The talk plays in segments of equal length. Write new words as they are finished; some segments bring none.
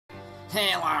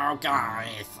Hello,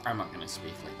 guys! I'm not gonna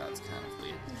speak like that, it's kind of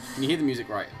weird. Can you hear the music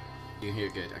right? You can hear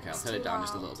it good. Okay, I'll turn it down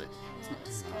just a little bit. It's not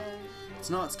too loud. It's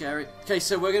not scary. Okay,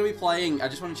 so we're gonna be playing. I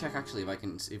just want to check actually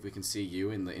if we can see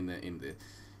you in the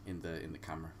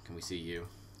camera. Can we see you?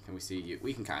 Can we see you?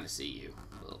 We can kind of see you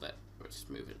a little bit. We'll just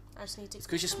move it. I just need to. It's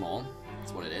because you're small.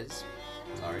 That's what it is.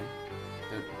 Sorry.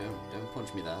 Don't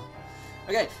punch me there.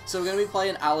 Okay, so we're going to be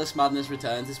playing Alice Madness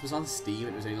Returns. This was on Steam.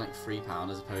 It was only like £3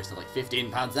 as opposed to like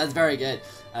 £15. That's very good.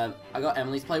 I got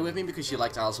Emily to play with me because she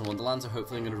liked Alice in Wonderland, so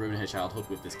hopefully I'm going to ruin her childhood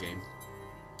with this game.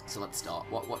 So let's start.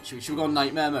 What should we go on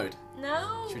Nightmare mode?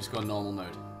 No. Should we just go on normal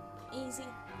mode? Easy.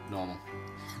 Normal.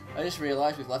 I just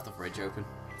realised we've left the fridge open.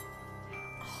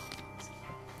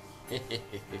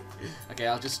 Okay,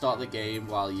 I'll just start the game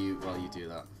while you do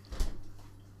that.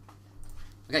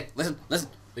 Okay, listen.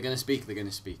 They're going to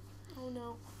speak. Oh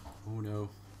no. Oh no.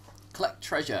 Collect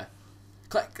treasure.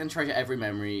 Collect and treasure every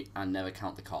memory and never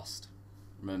count the cost.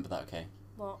 Remember that, okay?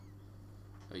 What?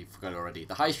 Oh, you forgot already.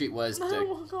 The high street was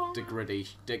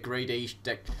degradation.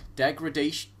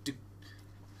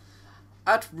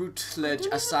 At Routledge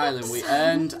Asylum, we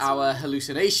earned our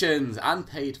hallucinations and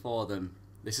paid for them.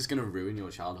 This is going to ruin your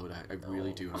childhood. I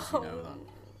really do hope you know that.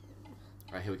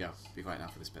 Right, here we go. Be quiet now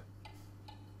for this bit.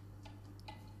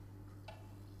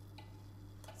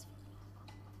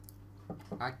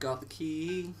 I got the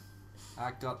key.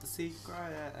 I got the secret.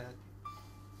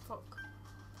 Fuck.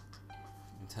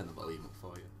 I'll turn the volume up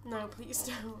for you. No, please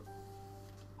don't.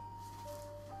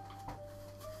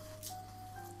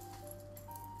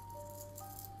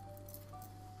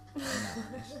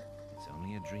 It's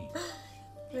only a dream.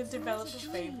 We've developed a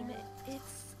favourite.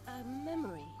 It's a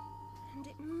memory, and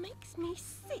it makes me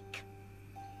sick.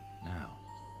 Now,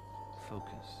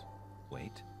 focus.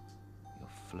 Wait. You're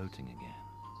floating again.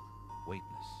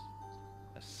 Weightless.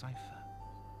 A cipher.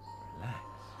 Relax.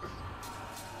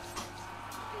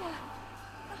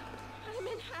 I'm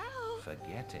in hell.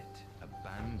 Forget it.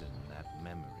 Abandon that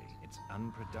memory. It's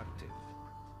unproductive.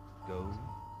 Go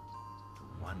to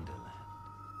Wonderland.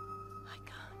 I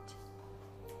can't.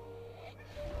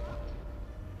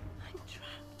 I'm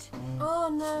trapped. Oh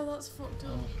no, that's fucked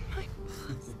up. My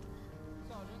past.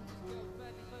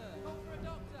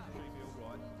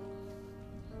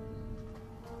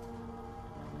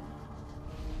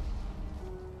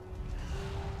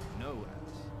 No,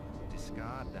 Alice.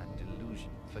 Discard that delusion.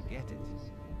 Forget it.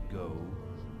 Go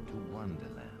to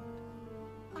Wonderland.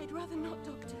 I'd rather not,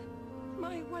 Doctor.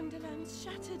 My Wonderland's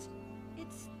shattered.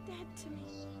 It's dead to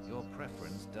me. Your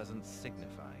preference doesn't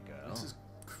signify, girl. This is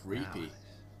creepy. Now, Alice,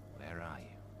 where are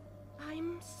you?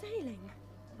 I'm sailing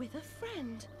with a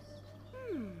friend.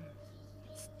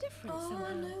 It's different Oh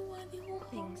somehow. no, why they all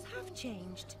Things have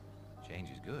changed.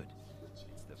 Change is good.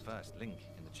 It's the first link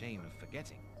in the chain of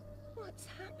forgetting. What's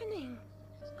happening?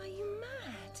 Are you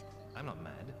mad? I'm not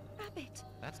mad. Rabbit,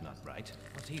 That's not right.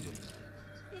 What's he doing?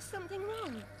 is something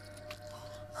wrong?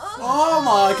 Oh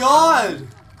my god!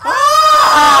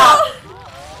 Ah!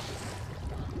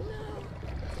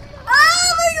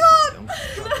 Oh my god! Don't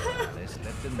struggle, Alice.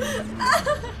 Let the moon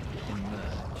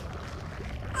emerge.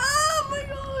 Oh my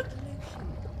god!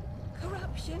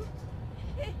 Corruption?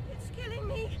 It's killing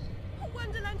me.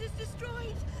 Wonderland is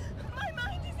destroyed. My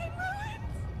mind is in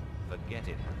ruins. Forget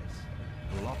it,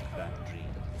 Alice. Block that dream.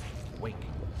 Wake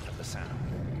at the sound.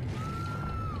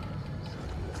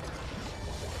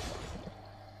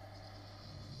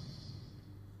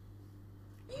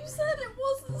 You said it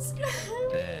wasn't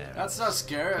scary. There. That's not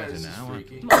scary, Better it's just now.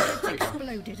 freaky. My head's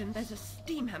exploded and there's a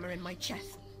steam hammer in my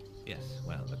chest. Yes,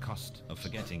 well, the cost of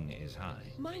forgetting is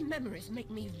high. My memories make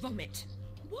me vomit.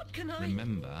 What can I...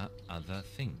 Remember other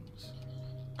things.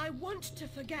 I want to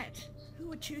forget. Who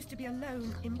would choose to be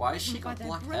alone, Why has she imprisoned by got their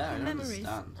black broken hair? I don't memories?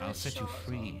 understand. I'll set you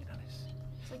free,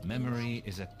 Alice. Memory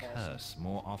is a curse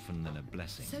more often than a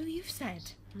blessing. So you've said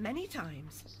many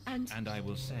times, and And I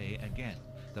will say again,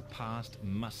 the past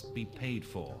must be paid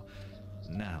for.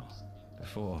 Now,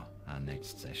 before our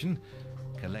next session,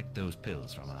 collect those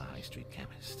pills from our high street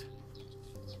chemist.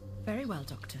 very well,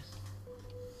 Doctor.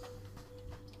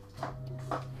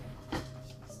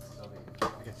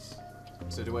 Okay.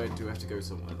 So do I have to go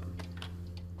somewhere then?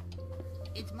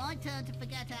 It's my turn to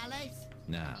forget, Alice.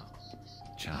 Now,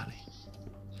 Charlie,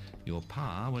 your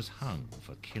pa was hung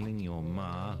for killing your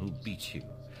ma who beat you.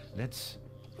 Let's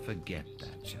forget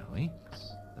that, shall we?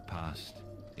 The past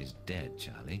is dead,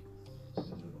 Charlie.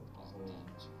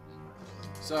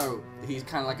 So, he's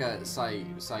kind of like a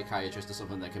psychiatrist or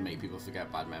something that can make people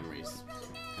forget bad memories.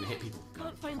 Can hit people.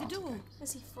 Can't find the door.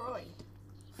 Is he Freud?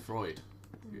 Freud.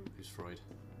 Who's Freud?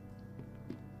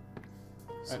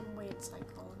 Some weird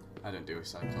psychologist. I don't do a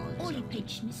psychology. Or So you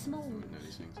pitched me I small. don't know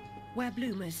these things. Wear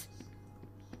bloomers.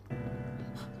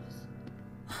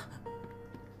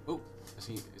 Oh, I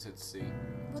see. It said C.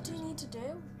 What do you need to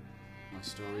do? My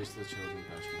stories to the children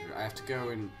version. I have to go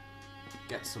and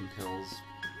get some pills.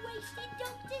 Wasting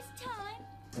doctor's time.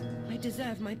 I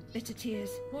deserve my bitter tears.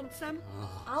 Want some? Ugh.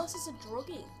 Alice is a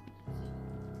druggie.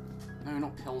 No,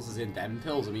 not pills as in them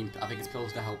pills. I mean, I think it's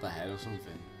pills to help her head or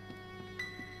something.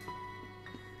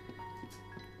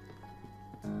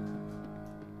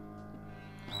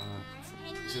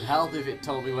 It should help if it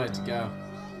told me where to go.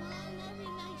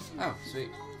 Oh, sweet.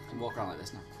 I can walk around like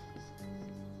this now.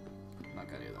 I'm not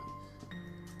gonna do that.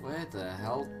 Where the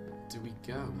hell do we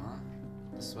go, man?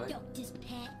 This way? Doctor's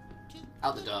pet.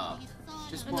 Out the door.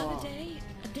 Just Another walk. day,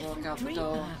 a Walk different out the dream,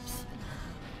 door. perhaps.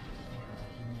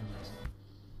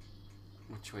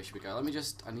 Which way should we go? Let me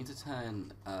just... I need to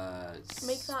turn...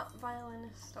 Make that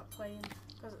violinist stop playing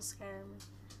because it's scaring me.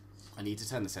 I need to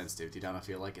turn the sensitivity down. I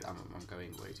feel like I'm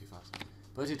going way too fast.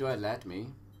 But do I let me?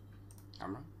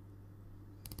 Camera?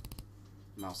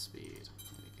 Mouse speed.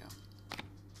 There we go.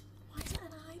 Why is it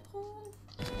an eyeball?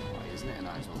 Why isn't it an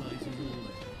eyeball?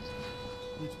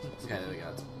 Okay, there we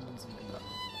go.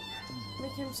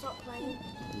 Make him stop playing.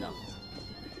 No.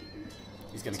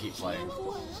 He's gonna keep playing.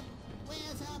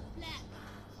 Where's her black?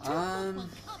 I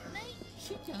Company?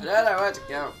 She don't know where to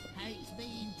go. hates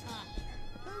being touched.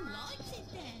 Who likes it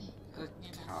then?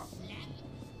 Can't.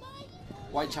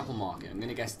 Whitechapel Market. I'm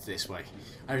gonna guess it's this way.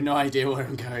 I have no idea where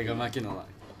I'm going. I'm not gonna lie.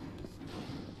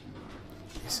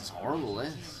 This is horrible.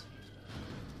 This.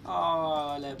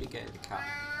 Oh, let me get the cat.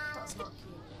 That's not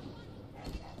cute.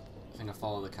 I think I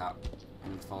follow the cat. I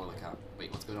need to follow the cat.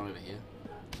 Wait, what's going on over here?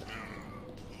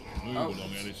 Move Oh. along,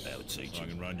 Alice. I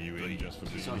can run you in just for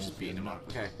Someone's business. just beating him up.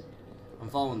 Okay. I'm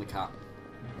following the cat.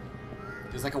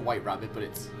 There's like a white rabbit, but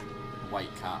it's a white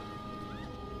cat.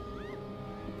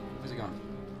 Where's it gone?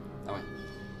 That way.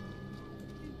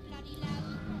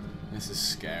 This is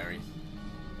scary.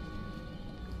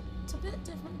 It's a bit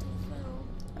different to the film.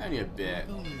 Only a bit.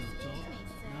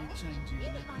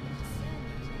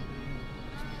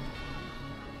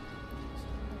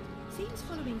 Seems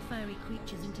following furry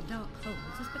creatures into dark holes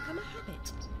has become a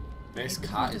habit. This Maybe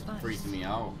cat good is advice. freaking me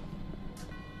out.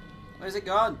 Where's it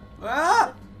gone?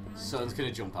 Ah! Sun's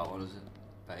gonna jump out on us.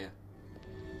 Bet you.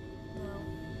 No.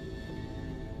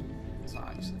 It's not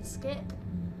actually. Skip.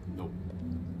 Nope.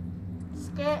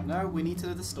 Skip. No, we need to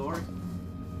know the story.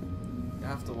 You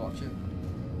have to watch it.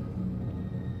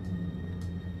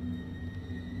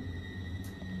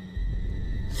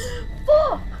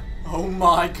 Fuck! Oh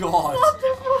my god! What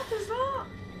the fuck is that?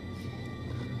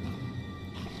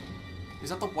 Is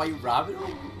that the white rabbit?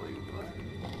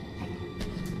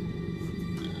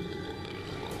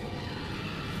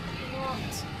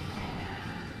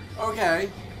 What? Okay.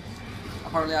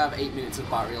 Apparently I have 8 minutes of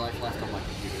battery life left on my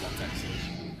computer, that's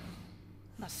excellent.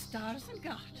 My stars and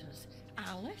garters,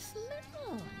 Alice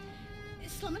Little.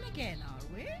 Slumming again,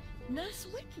 are we? Nurse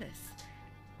Witless.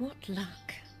 What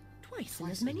luck. Twice in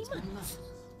as many months.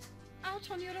 Out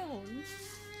on your own?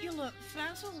 You look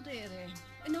frazzled, dearie.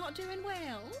 Not doing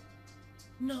well?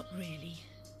 Not really.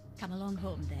 Come along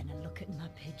home then and look at my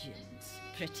pigeons.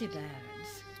 Pretty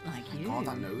birds, like Oh my you. god,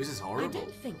 that nose is I horrible.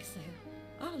 don't think so.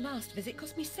 Our last visit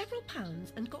cost me several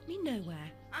pounds and got me nowhere.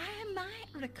 I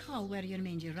might recall where your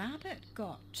mangy rabbit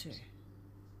got to.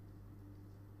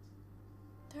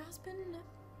 There has been no.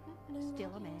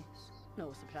 Still a mess.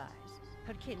 No surprise.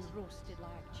 Her kin roasted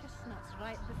like chestnuts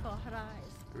right before her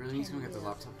eyes. I really need to go get the 10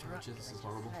 laptop years charger, this is of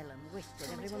horrible. asylum wasted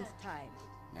everyone's time.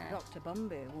 Nah. Dr.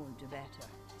 Bumby won't do better.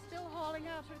 Still hauling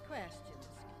out her questions.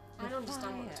 I don't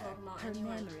understand what The they're talking about fire, her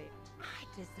anyway. memory. I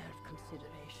deserve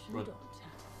consideration, Run. don't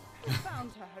I? Who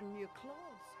found her her new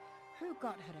clothes? Who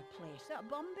got her a place at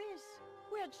Bumby's?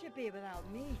 Where'd she be without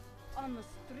me? On the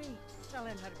street,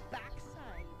 selling her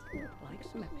backside.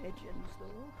 Likes my pigeons,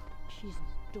 though. She's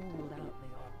doled out the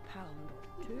odd pound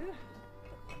or two.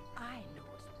 But what I know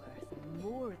is worth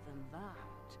more than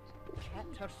that.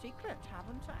 Kept her secret,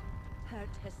 haven't I? Heard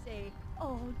her say,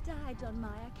 "Oh, died on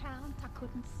my account. I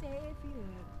couldn't save you."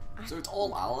 So it's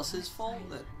all Alice's fault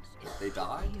that they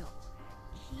died?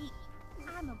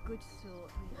 I'm a good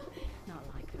sort. Not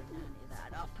like her nanny,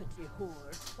 that uppity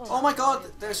whore. Oh my god,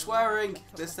 they're swearing!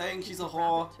 They're saying she's a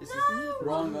whore. This is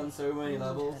wrong on so many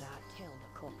levels. But I'd tell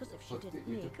the coppers if she Look, didn't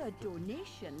you make a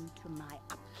donation to my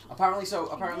upkeep. Apparently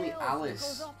Nails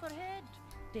Alice goes off her head.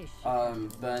 This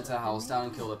she burnt her house down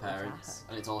and killed her parents,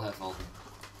 and it's all her fault.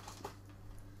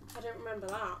 I don't remember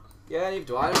that. Yeah, neither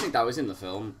do I. I don't think that was in the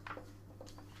film.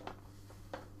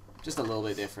 Just a little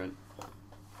bit different.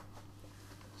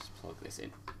 Just plug this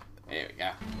in. There we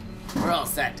go. We're all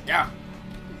set to go.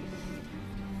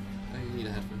 I need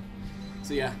a headphone.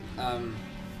 So yeah,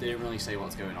 they didn't really say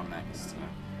what's going on next.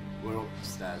 We're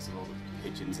upstairs with all the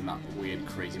pigeons in that weird,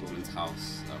 crazy woman's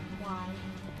house. So Why?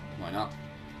 why not?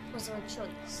 Was there a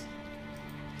choice?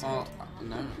 Oh,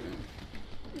 no.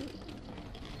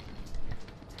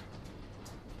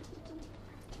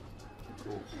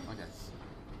 Cool,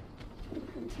 okay.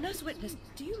 Nurse Witness,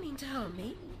 do you mean to harm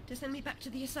me? To send me back to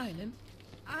the asylum?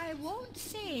 I won't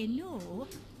say no.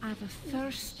 I've a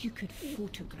thirst you could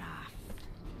photograph.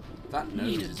 That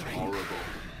nose is horrible.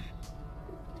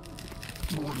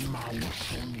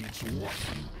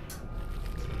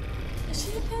 Is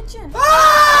she a pigeon?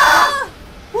 Ah!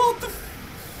 What the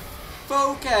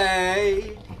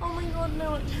okay. Oh my god,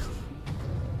 no.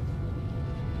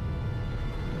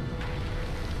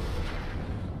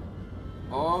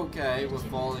 Okay, we're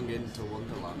falling into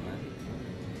Wonderland then.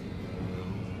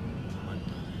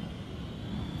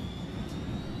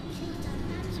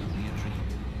 It's only a dream.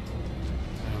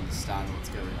 I don't understand what's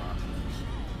going on.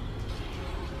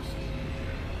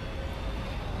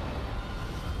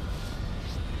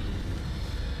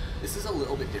 This is a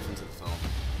little bit different to the film.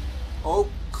 Oh,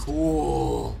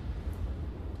 cool.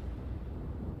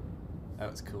 That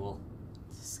was cool.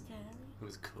 Scary. It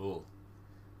was cool.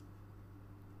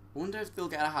 I wonder if they'll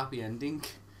get a happy ending.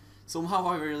 Somehow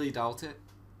I really doubt it.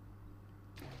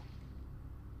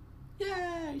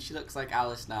 Yay! She looks like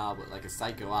Alice now, but like a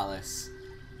psycho Alice.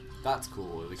 That's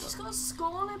cool. She's got a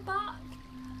skull on her back.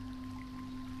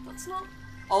 That's not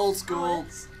Old school.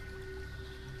 Alice.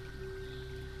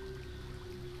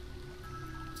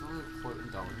 It's all like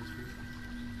floating dollars.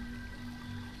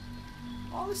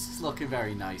 Oh, this is looking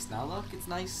very nice now. Look, it's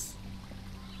nice.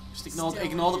 Just ignore Still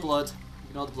the weird. blood.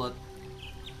 Ignore the blood.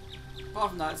 Apart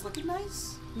from that, it's looking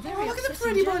nice. Very Oh, look at the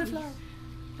upsetting pretty journey. butterfly.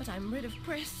 But I'm rid of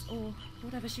Press, or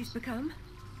whatever she's become.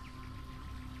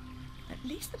 At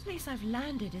least the place I've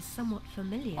landed is somewhat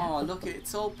familiar. Oh, look,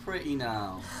 it's all pretty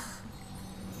now.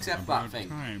 Except that About thing.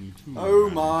 time, too, Oh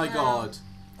man. my No. god.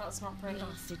 That's not pretty.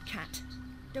 Blasted cat.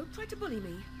 Don't try to bully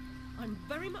me. I'm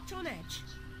very much on edge.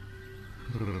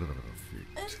 It's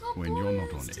Perfect. not When you're not on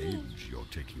buoyancy. edge, you're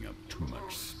taking up too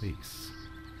much space.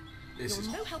 This You're is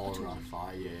no help at all.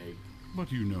 horrifying.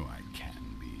 But you know I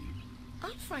can be.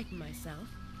 I'll frighten myself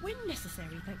when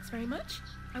necessary, thanks very much.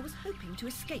 I was hoping to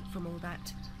escape from all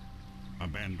that.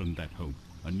 Abandon that hope.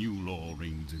 A new law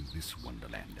reigns in this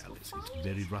wonderland, Alice. It's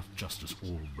very rough justice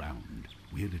all round.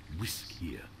 We're at risk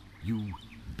here. You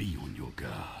be on your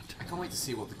guard. I can't wait to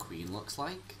see what the Queen looks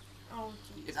like. Oh,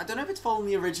 jeez. I don't know if it's following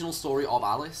the original story of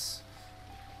Alice.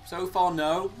 So far,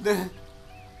 no. I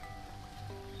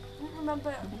don't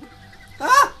remember.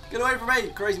 Ah! Get away from me,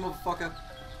 crazy motherfucker. I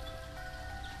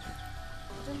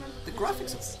don't remember The pigeons.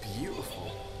 graphics are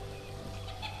beautiful.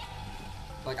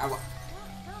 Like, I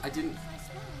didn't...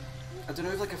 I don't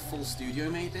know if like a full studio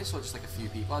made this or just like a few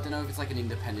people. I don't know if it's like an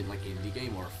independent like indie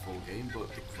game or a full game, but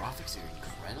the graphics are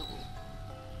incredible.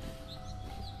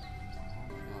 Oh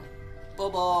my god.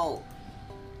 Bubble!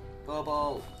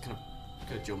 Bubble! Can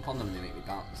I jump on them and they make me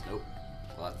bounce? Nope.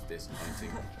 Well, that's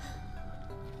disappointing.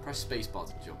 Press spacebar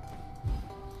to jump.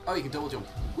 Oh, you can double jump.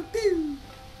 Whoopoo!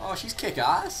 Oh, she's kick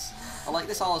ass. I like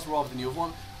this Alice rather than the other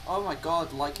one. Oh my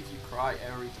god, like if you cry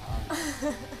every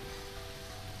time.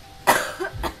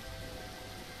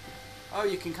 Oh,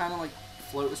 you can kind of like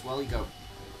float as well. You go.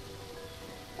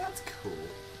 That's cool.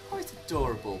 Oh, it's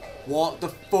adorable. What the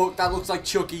fuck? That looks like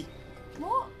Chucky.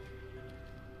 What?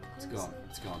 It's gone.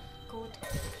 It's gone. Good.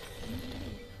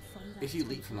 If you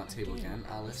leap from that table again,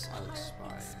 Alice, I'll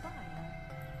expire.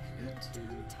 2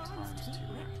 times 2.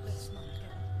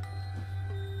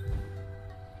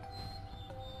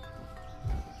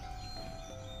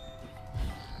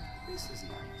 This is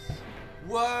nice.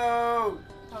 Whoa!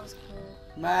 That was cool.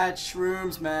 Mad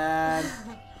shrooms, man.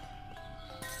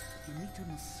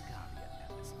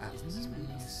 Alice, this made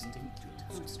me stink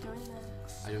to toast. Go in there.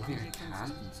 I don't think I can.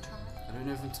 I don't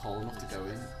know if I'm tall enough to go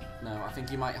in. No, I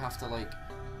think you might have to like,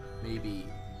 maybe,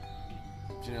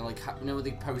 you know, like, you know,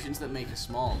 the potions that make us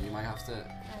small. You might have to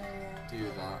do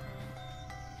that.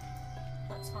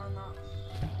 Let's find that.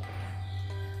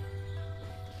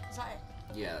 Is that it?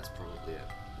 Yeah, that's probably it.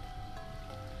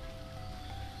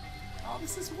 Oh,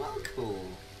 this is well cool.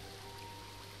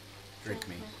 Drink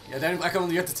me. Yeah, don't. I can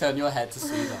only have to turn your head to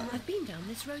see that. I've been down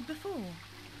this road before.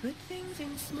 Good things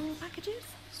in small packages.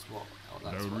 Swap. Oh,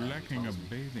 that's Though what lacking a tells me.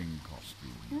 bathing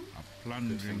costume, a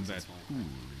plunge in things that as well. pool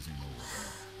is in order.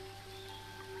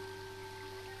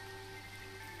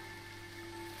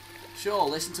 Sure,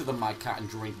 listen to the mad cat and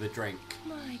drink the drink.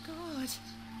 My god.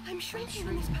 I'm shrinking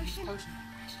in this potion. Potion.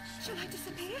 Shall I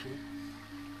disappear?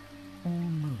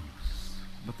 Almost.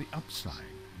 But the upside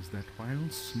is that while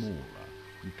smaller,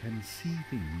 you can see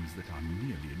things that are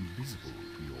nearly invisible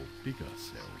to your bigger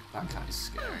self. That kind of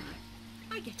scary.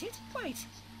 I get it. Right.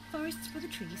 Forests for the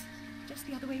trees. Just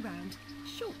the other way round.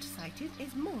 Short-sighted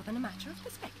is more than a matter of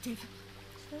perspective.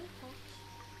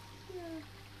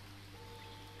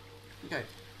 Okay,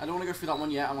 I don't want to go through that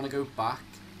one yet. I want to go back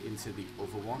into the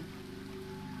other one.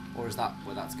 Or is that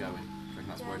where that's going? I think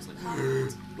that's where it's like...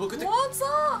 Look at the... What's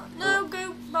that? No,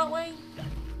 go that way.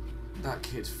 That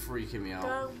kid's freaking me out.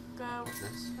 Go. What's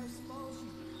this?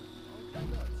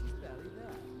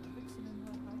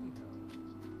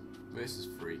 This is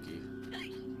freaky.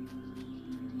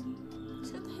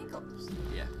 She's got the hiccups.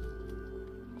 Yeah.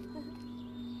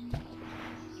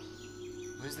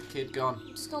 Where's the kid gone?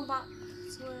 Just gone back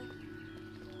to where...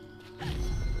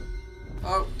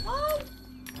 Oh, Oh!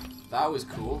 that was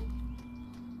cool.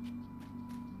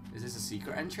 Is this a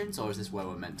secret entrance or is this where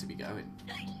we're meant to be going?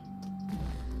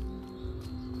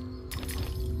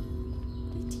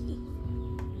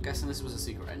 I'm guessing this was a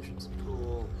secret entrance.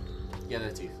 Cool. Yeah,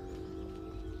 they're teeth.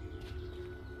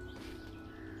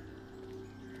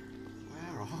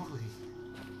 Where are we?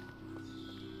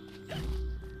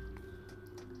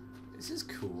 This is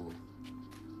cool.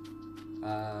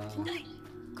 Can you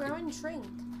grow and shrink?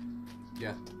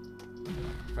 Yeah.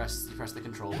 Press the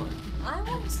control button. I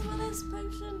want some of this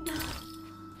potion.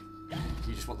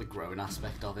 You just want the growing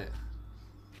aspect of it.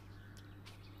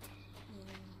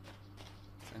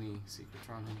 Is any secret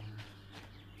around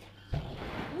here?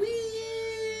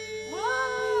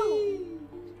 Whoa!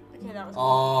 Okay, that was.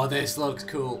 Oh, this looks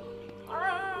cool.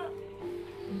 Ah.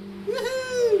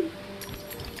 Woohoo!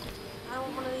 I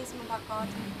want one of these in my back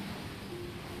garden.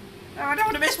 No, I don't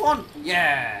want to miss one.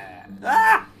 Yeah.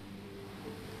 Ah!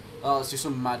 Oh, let's do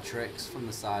some mad tricks from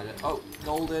the side. Oh,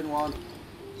 golden one.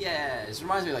 Yeah, this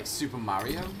reminds me of like Super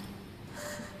Mario.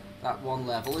 That one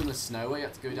level in the snow where you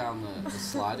have to go down the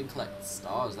slide and collect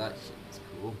stars. That shit's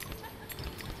cool.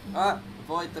 Ah,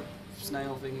 avoid the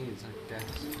snail thingies, I guess.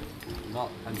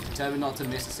 I'm determined not to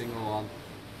miss a single one.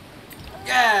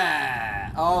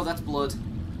 Yeah! Oh, that's blood.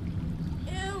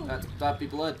 Ew! That'd be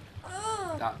blood.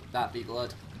 Oh, That'd be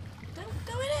blood. don't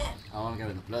go in it! I want to go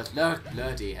in the blood. Look,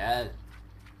 bloody hell.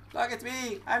 Look at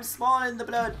me! I'm small in the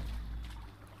blood.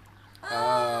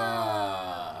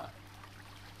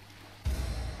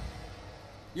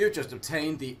 You've just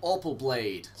obtained the Opal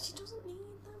Blade. She doesn't need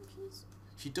them.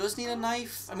 She does need a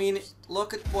knife. I mean,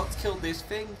 look at what's killed this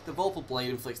thing. The Opal Blade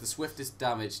inflicts the swiftest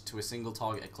damage to a single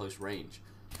target at close range.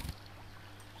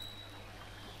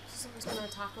 Someone's gonna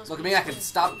attack us. Look at me, I can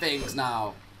stab things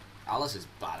now. Alice is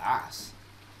badass.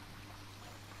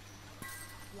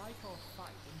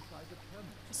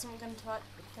 Is someone gonna attack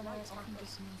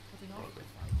us?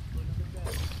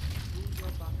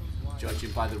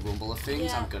 Judging by the rumble of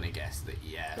things, Yeah. I'm gonna guess that,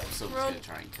 yeah, someone's Run. gonna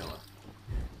try and kill her.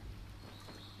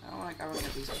 I wanna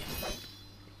get these.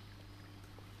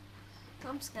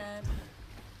 I'm scared.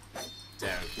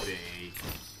 Don't be.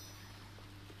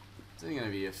 There's only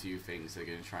gonna be a few things that are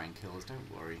gonna try and kill us,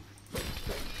 don't worry.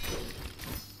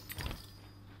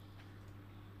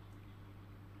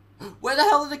 Where the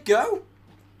hell did it go?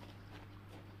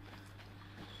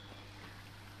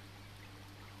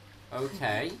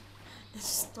 Okay.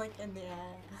 It's just like in the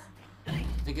air. I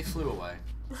think it flew away.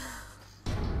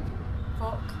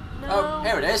 Fuck. No. Oh,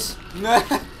 here it is.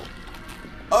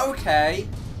 Okay.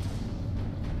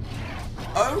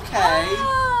 Okay.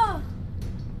 Ah!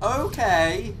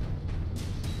 Okay.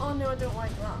 Oh no, I don't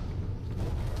like that.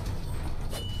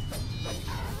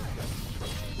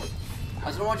 I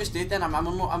don't know what I just did then.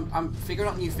 I'm figuring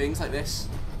out new things like this.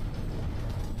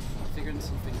 Figuring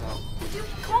some things out. You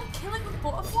can't kill it with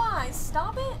butterflies.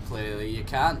 Stab it. Clearly you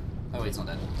can. Oh wait, it's not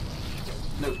dead.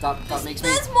 No, that makes me.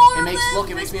 There's more It of makes them. look.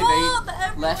 It makes me There's more. evade. They're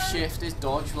everywhere. Left shift is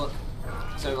dodge. Look.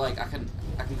 So like I can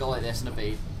go like this and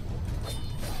evade.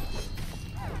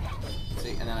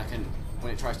 See, and then I can,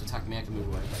 when it tries to attack me, I can move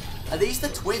away. Are these the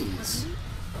twins?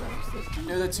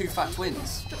 No, they're two fat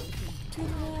twins.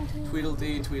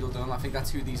 Tweedledee and Tweedledum. I think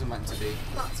that's who these are meant to be.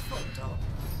 That's fucked up.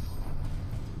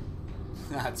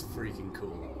 That's freaking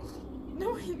cool.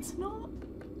 No, it's not.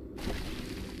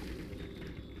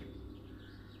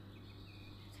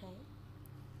 Okay.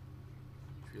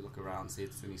 If you look around, see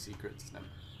if there's any secrets. No.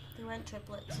 They went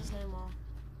triplets. There's no more.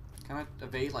 Can I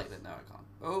evade like that? No, I can't.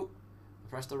 Oh, I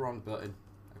pressed the wrong button.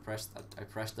 I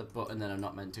pressed the button that I'm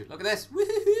not meant to. Look at this!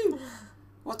 Woohoo!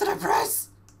 What did I press?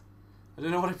 I don't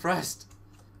know what I pressed.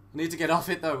 I need to get off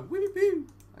it though. Woo-hoo!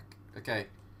 Okay.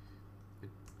 I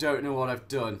don't know what I've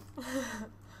done.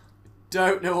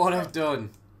 Don't know what I've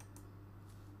done.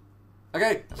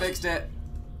 Okay, I fixed it.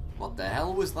 What the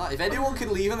hell was that? If anyone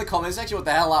can leave in the comment section what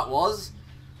the hell that was.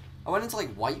 I went into like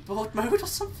whiteboard mode or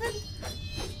something.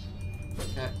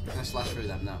 Okay, can I slash through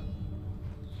them now?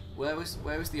 Where was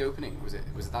the opening? Was it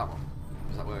that one?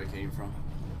 Was that where it came from?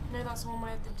 No, that's the one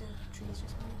where the trees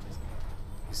just moved.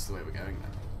 This is the way we're going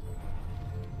now.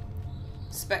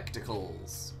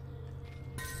 Spectacles.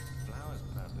 Flower's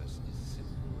purpose is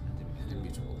simple and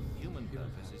Immutable. Human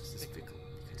purpose is fickle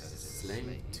because it's a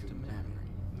slave to memory.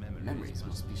 Memories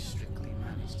must be strictly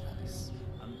managed, Alice.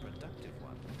 Unproductive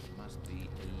ones must be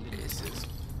eliminated. This is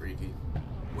freaky.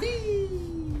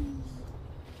 Whee!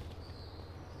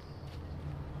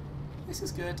 This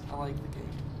is good. I like the game.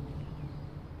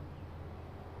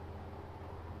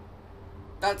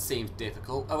 That seems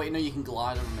difficult. Oh wait, no, you can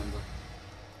glide, I remember.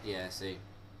 Yeah, see.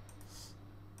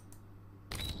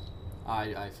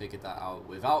 I figured that out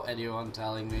without anyone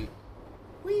telling me.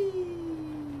 Whee!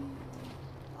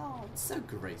 Oh, it's so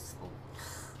graceful.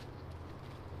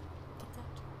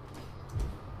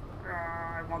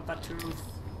 I want that tooth.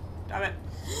 Damn it.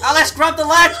 Alice, grab the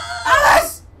leg!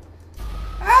 Alice!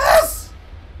 Alice!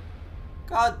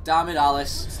 God damn it,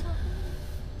 Alice.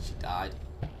 She died.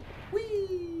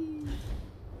 Whee!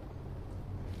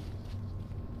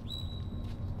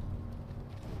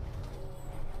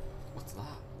 What's that?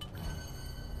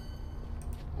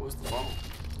 What was the bottle?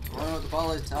 I don't know what the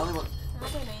bottle is. Tell me what. It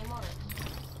had a name on it.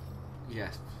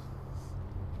 Yes.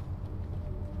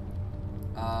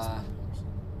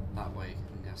 That way,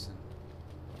 I'm guessing.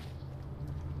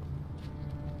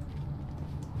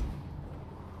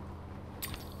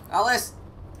 Alice!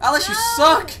 Alice, you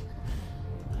suck!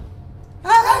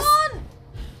 Alice! Come on!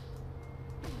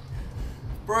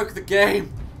 Broke the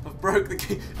game. I've broke the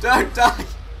game. Don't die!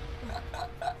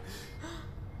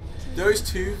 Those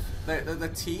two,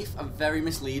 the teeth are very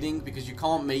misleading because you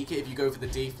can't make it if you go for the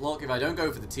teeth. Look, if I don't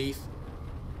go for the teeth,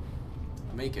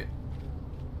 I make it.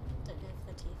 Don't go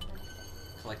for the teeth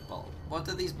then. Collect bottle. What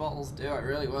do these bottles do? I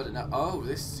really want to know. Oh,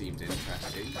 this seems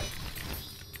interesting.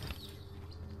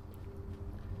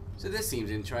 So this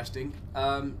seems interesting.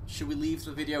 Should we leave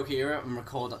the video here and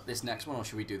record this next one, or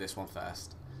should we do this one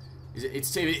first? Is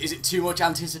it too much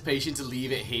anticipation to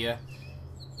leave it here?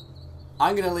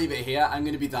 I'm gonna leave it here. I'm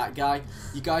gonna be that guy.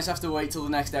 You guys have to wait till the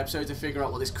next episode to figure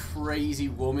out what this crazy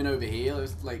woman over here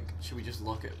is like. Should we just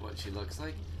look at what she looks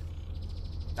like?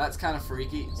 That's kind of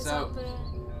freaky. Is So that the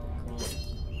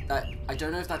queen? I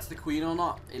don't know if that's the queen or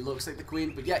not. It looks like the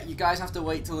queen, but yeah, you guys have to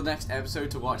wait till the next episode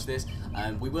to watch this.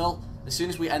 We will. As soon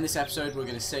as we end this episode, we're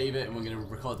going to save it and we're going to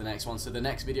record the next one. So the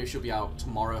next video should be out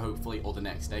tomorrow, hopefully, or the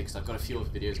next day, because I've got a few other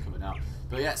videos coming out.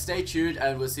 But yeah, stay tuned,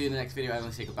 and we'll see you in the next video. I'm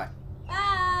going to say goodbye.